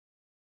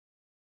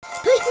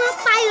Pokemon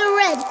Fire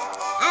Red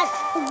and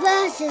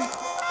version.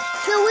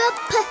 So we're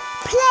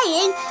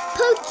playing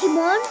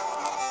Pokemon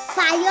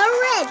Fire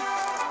Red.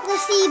 The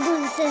sea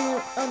blue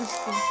says on the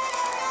screen.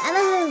 And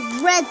then there's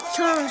Red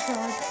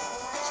Charizard.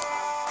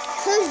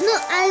 So it's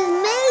not as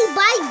made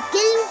by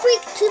Game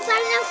Freak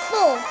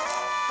 2004.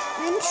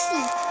 Let me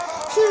see.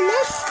 So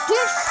let's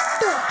get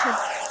started.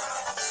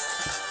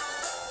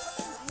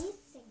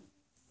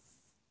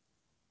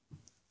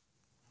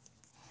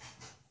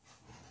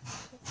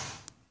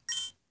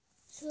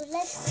 So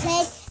let's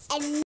play a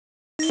new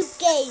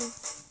game.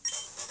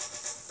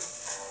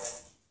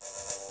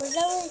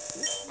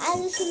 I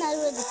understand I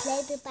already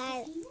played it, but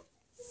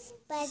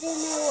I don't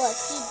know what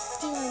to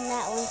do in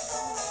that one.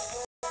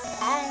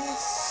 And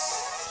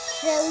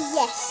so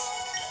yes.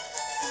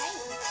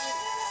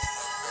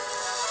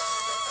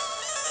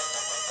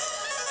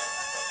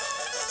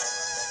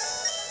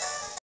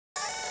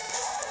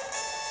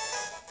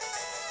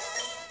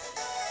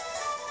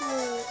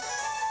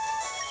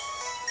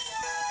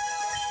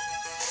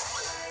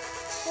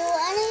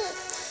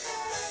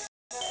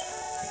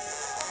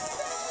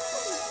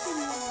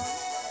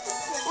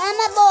 I'm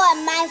a boy,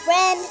 my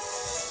friend.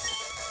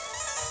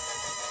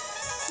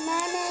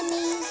 My name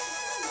is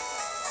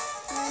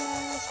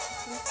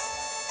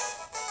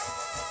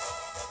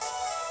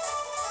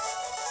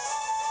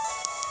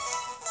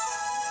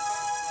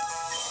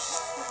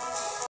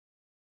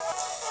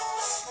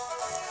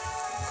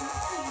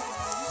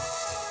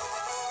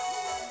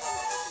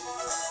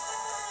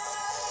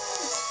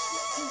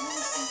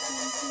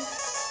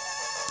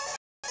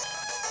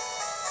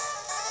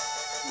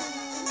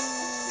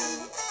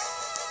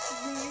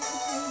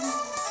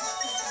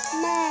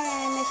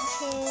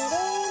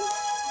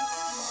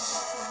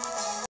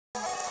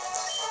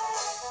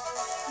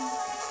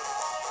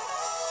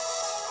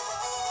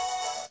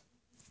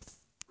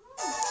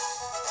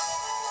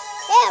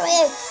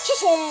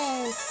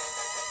chicken.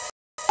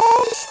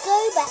 Let's go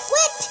back.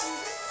 What?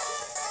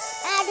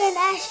 I didn't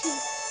ask you.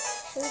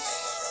 So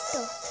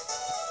stop.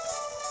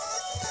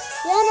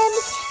 Your name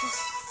is Chicken.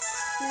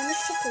 My name is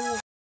Chicken, yeah.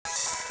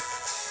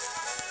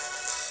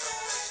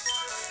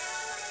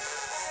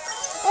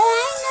 Oh,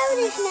 I know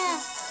this now.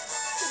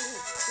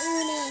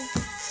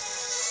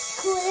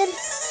 Call him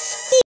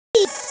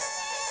Steve.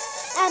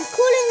 I'm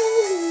calling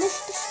him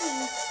Mr.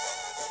 Steve.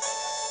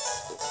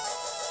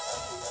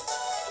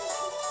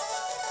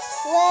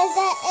 Where's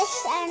that S?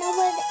 I know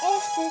where the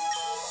S is.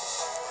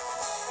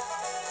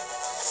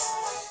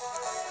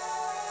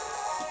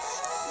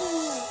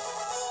 Steve.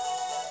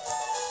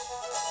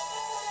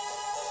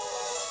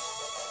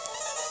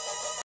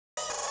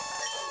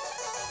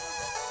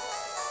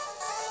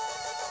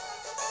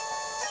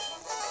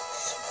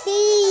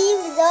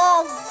 Steve, the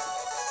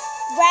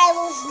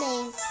rival's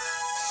name.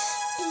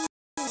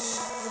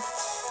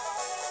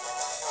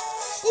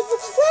 Steve,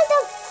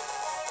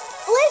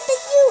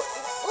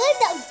 where's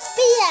the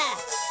beer?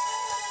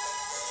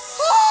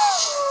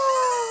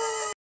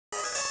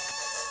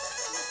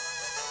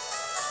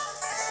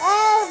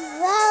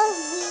 I'll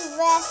be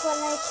back when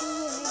I see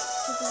you next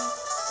to them.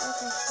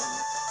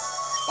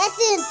 That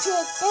didn't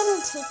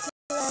take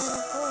long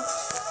ago.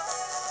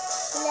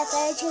 Look, I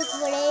took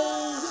for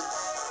age.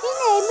 His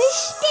name is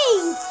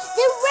Steve,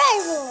 the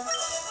rival.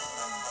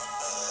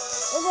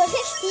 Was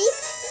it Steve?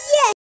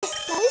 Yes,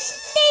 that was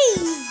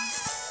Steve.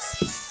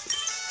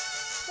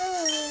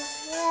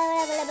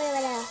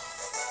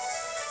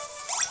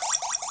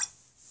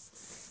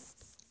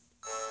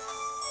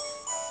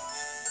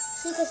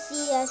 So you can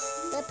see us,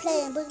 we're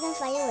playing Bhkn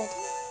Fire Red.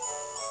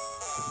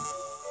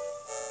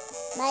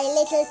 My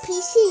little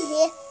PC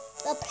here,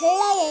 we're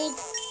playing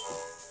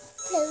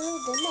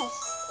the mess.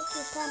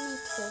 Okay, time me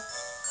to.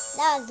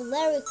 That was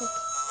very quick.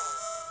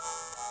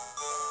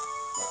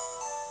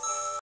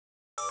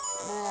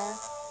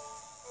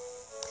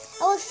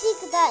 I will see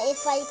that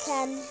if I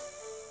can.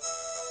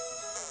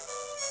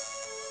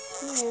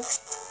 Yeah.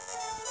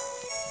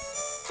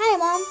 Hi,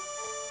 Mom.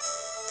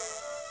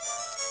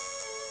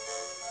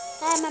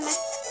 Hi, Mama.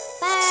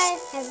 Bye.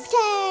 Have a good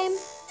time.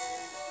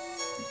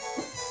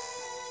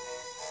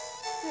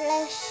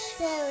 Let's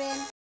go in.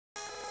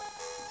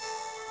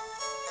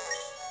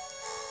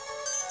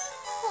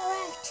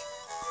 Alright.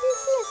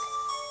 Let's look.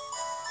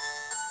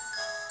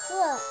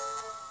 Whoa.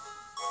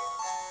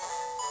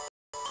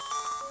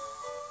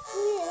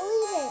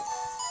 Read it.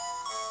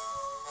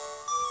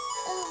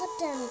 Oh, what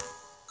damn it.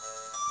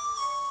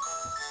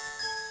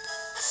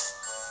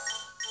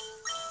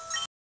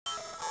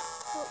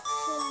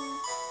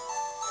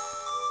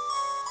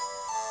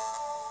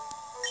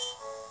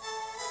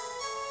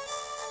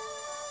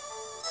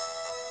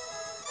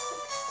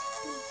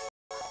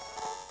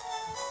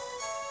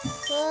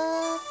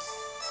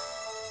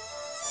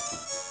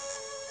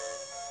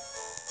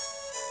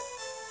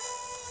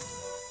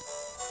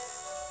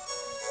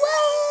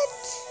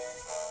 What?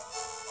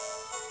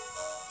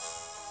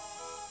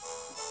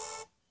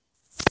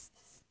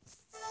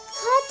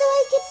 How do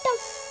I get them?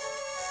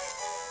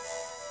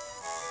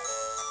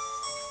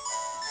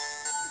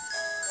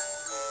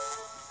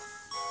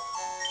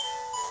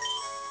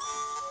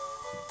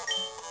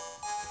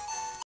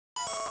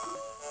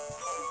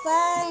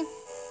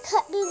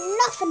 can't do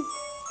nothing.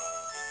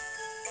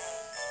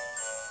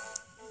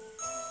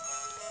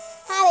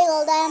 Happy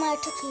old diamond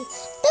turkey.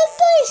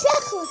 30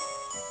 seconds.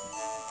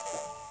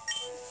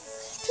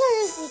 This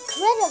is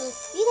incredible.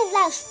 You can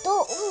now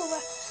start over.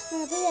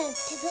 I'm gonna be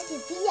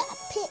a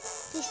pit.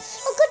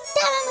 Oh god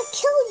damn, I'm gonna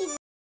kill you.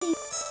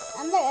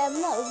 I'm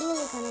not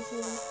really gonna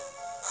kill you.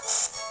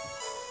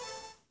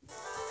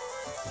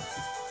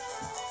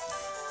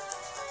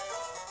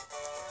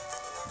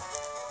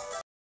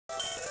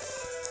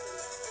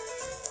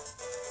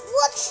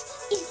 What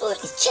is going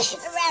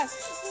chasing around?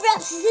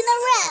 Ramsing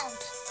around.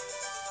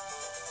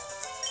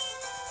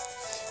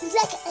 It's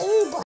like a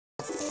robot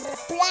in a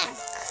blank.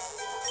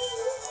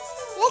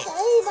 Like a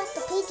robot,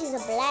 the pages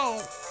are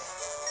blank.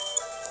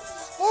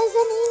 There's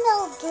an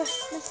email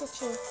message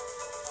here.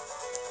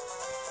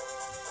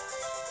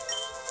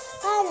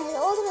 Finally,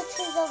 all the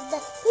veterans of the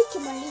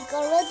Bhkn League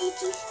are ready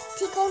to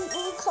take on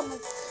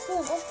newcomers.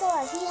 Let's go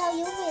and see how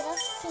you win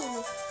us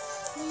training.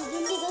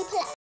 Indigo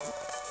plan.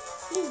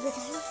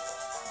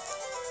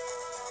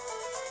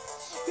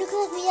 Look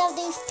like we have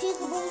these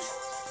Pokemons.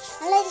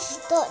 And let's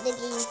start the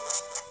game.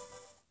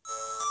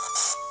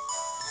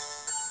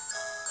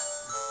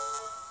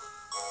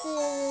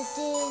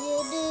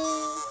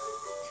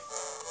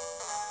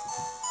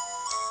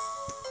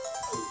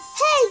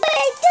 Hey,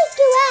 wait, take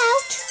you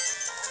out.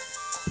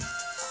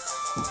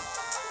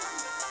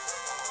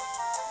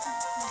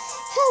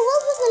 Hey,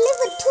 what was the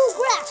living two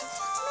grass?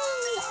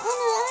 I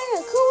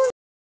know, cool.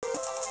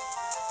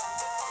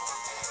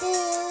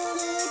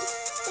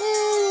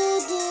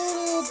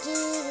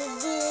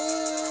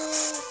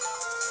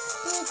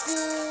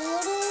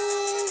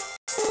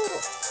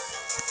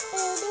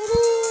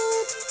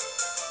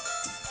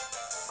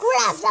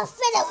 Grabs are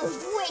fed up with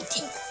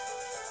waiting.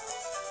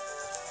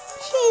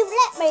 She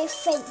let me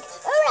think.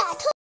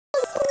 Alright,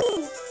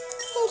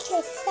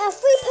 okay, now 3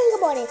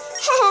 Pokemon in.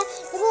 Haha,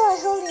 the ball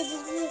is holding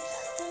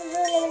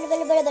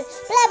blah blah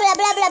blah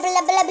blah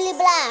blah blah blah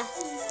blah.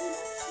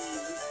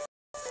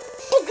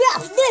 Hey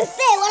Grabs, no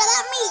fair, what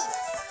about me?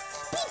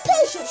 Be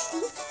patient,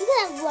 Steve. You can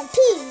have one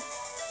too.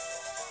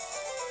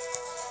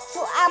 So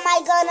am I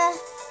gonna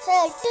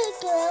take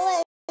it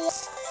away?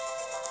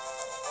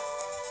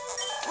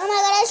 Am I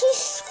gonna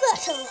choose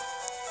Squirtle?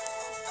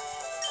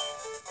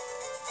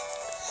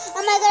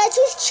 Am I gonna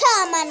choose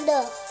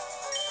Charmander?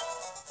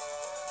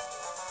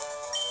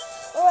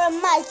 Or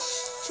am I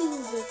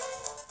choosing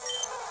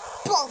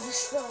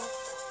Bulbasaur?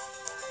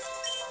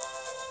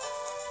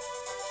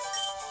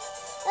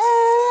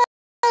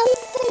 I'm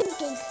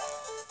thinking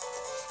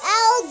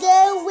I'll go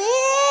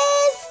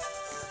with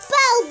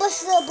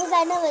Bulbasaur, but I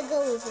never go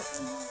with it.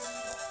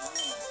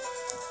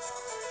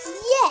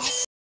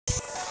 Yes!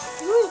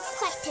 Really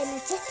quite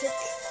energetic.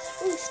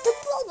 It's the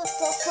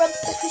Bulbasaur from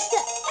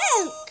Professor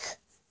Oak.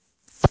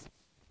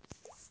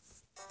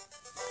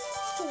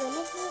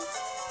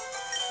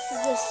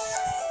 Yes.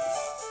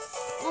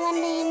 I'm gonna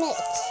name it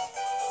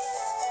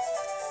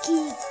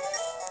Geek.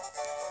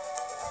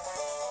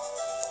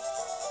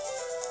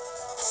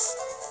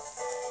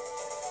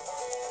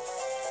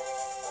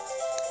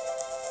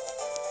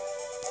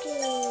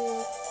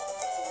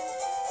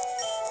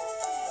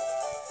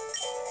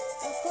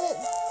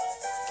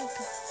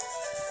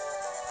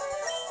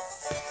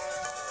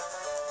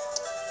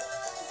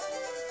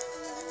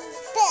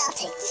 I'll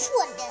take this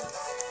one then.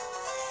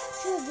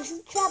 So this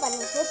is trouble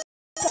with Oak.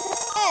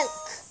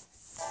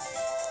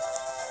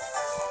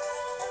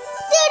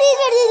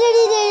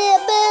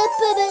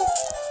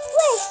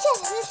 Where's Let's go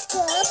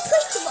Pokemon. Let's go.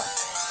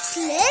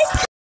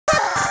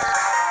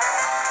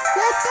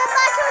 Let the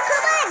battle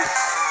commence.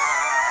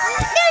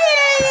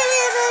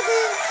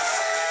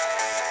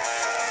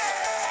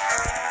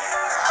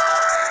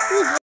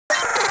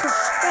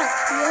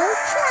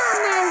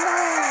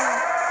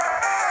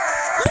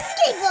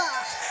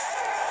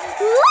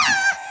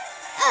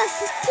 Oh,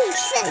 for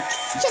Pete's sake,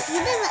 just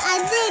remember I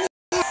did.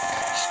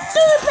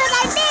 Stupid,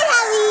 I did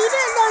have you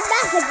don't know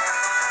nothing.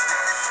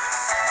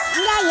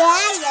 Yeah,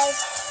 I know.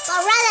 But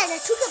rather than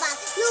talk about,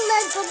 you'll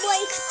learn from my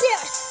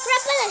experience.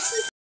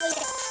 Revelation.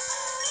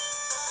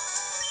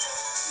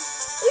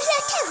 Who's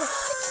that table?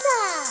 What's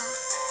that?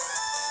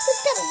 Who's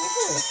that? You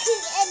don't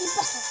kill any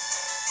better.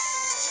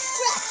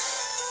 Scratch.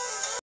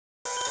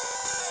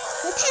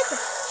 The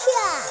table.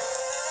 Yeah.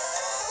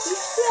 You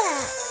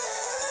scratch.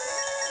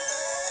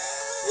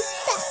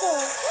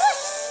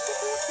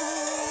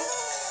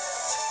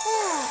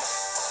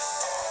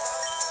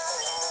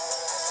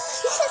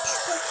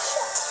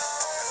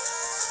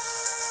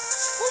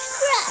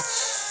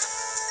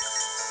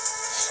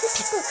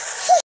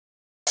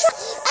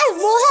 I have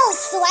more health,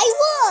 so I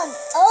won!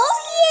 Oh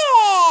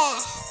yeah!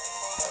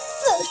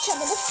 First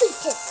time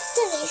defeated.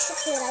 The race of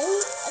the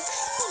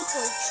XP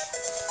points.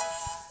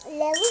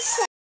 Level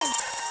 7.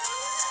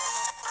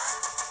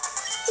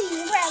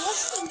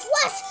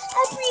 What?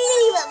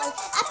 Unbelievable!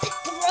 I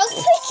picked the wrong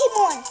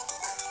Pokemon!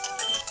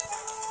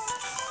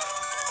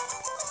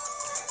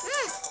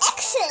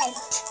 Excellent!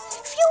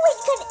 If you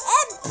weaken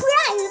and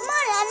prime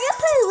money on your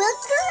Pokemon will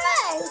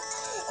grow!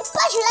 If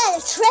I should add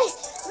a trait,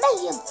 make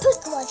your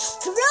Pokemon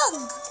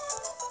strong!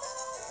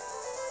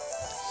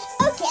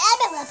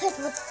 gonna pick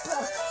up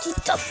to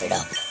Tough it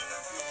up.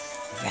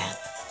 Grab.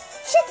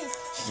 shit it.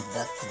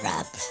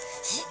 Grab.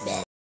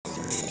 Smell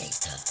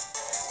later.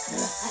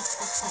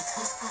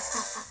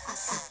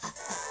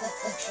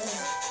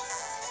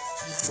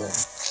 Your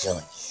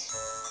choice.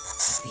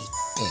 Be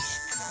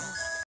desperate.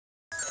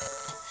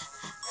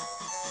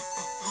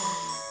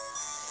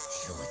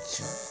 Your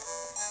choice.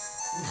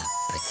 Not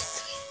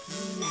purgatory.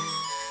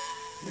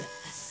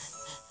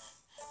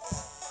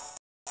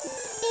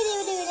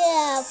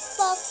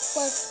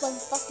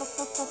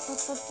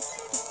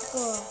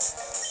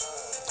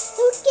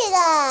 Look at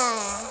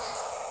that.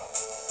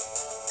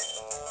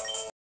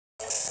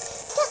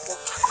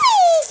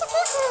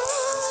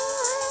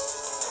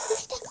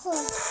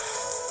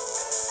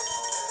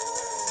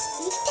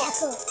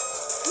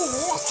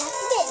 Let's have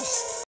this.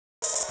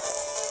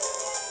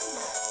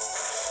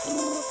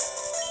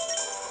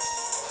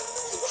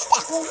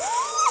 Stackle.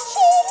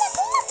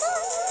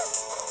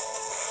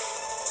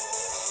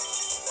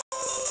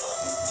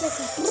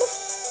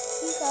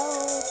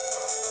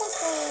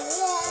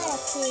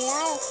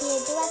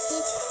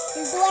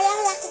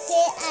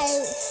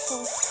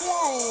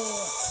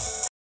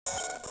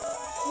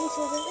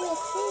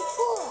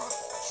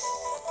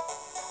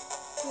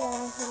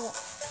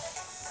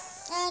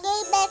 Now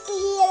get back to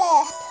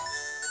here.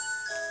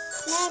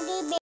 Now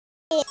get back.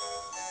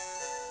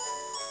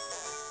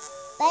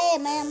 Bam,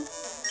 ma'am.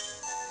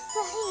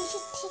 Well, you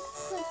should take a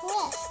quick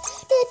rest.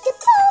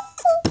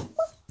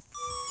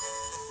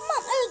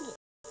 Mom,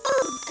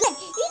 oh, good.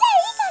 You got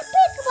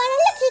Pokemon are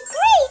looking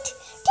great.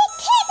 Take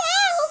care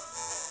now.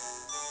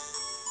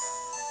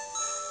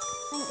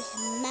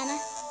 Mama.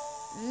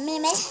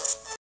 Mama.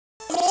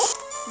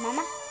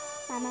 Mama.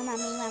 Mama,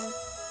 mommy, mama.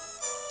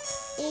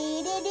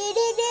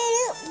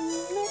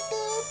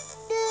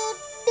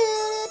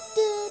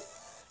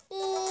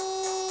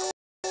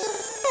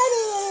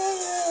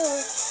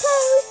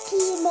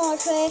 Pokemon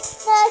train,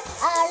 not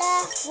our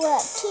last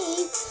word.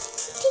 Take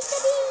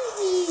it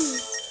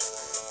easy.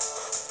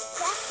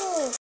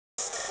 Tackle.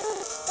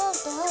 Oh,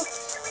 the hell.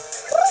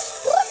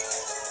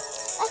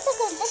 I think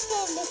I'm just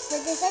getting this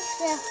with this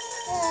extra.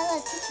 I'm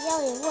teach you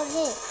all in one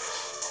hit.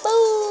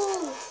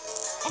 Boom!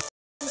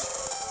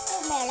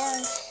 Oh, man,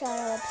 I'm shut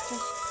up.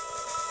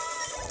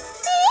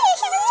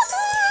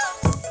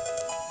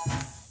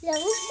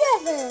 Level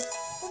 7.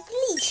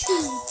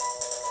 Glitchy.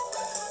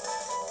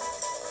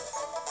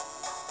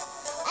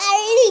 I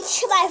reach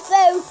my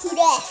foe to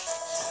death.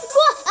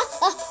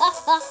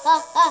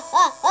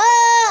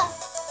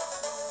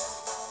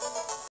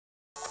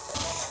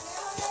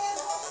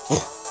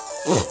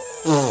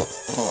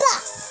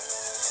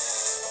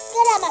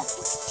 Get out my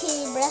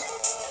team, bruh.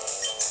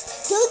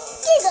 Don't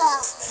get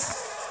up.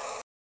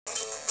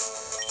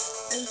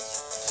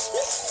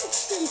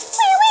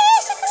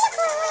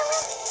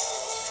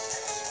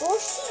 Or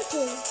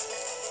shooting.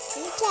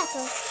 You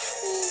tackle.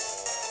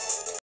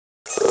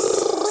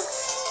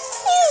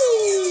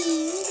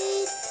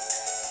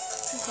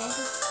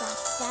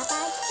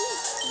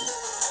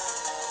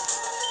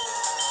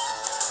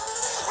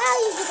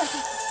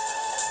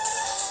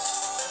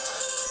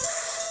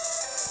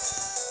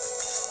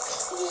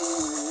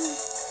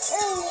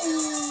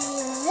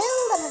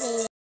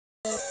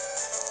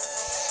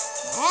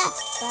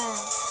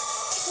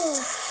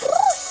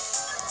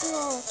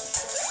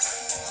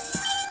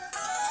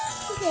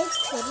 Okay,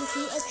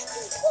 23 XP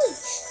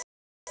points.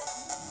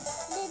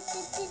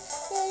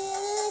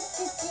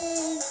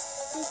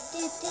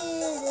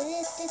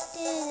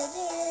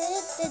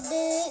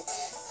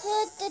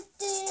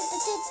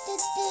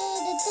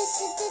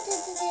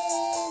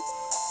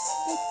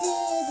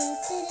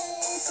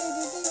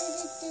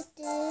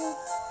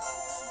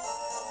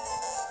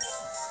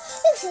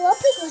 So what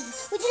people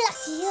would you like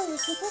to hear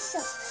this people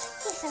stuff?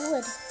 Yes, I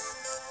would.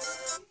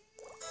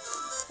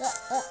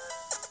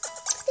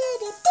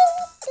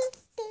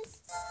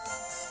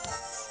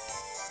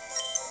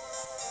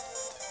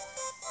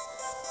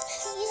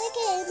 See you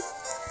again.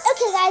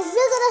 Okay guys,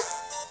 we're gonna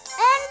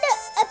end the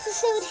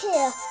episode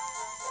here.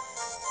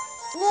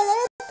 We're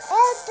gonna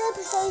end the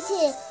episode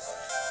here.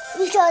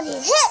 Because you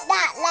hit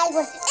that like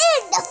button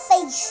in the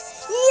face.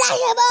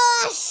 Like a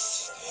boss.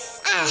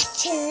 I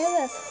tell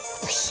you.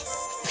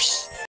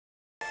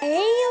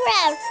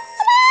 Around.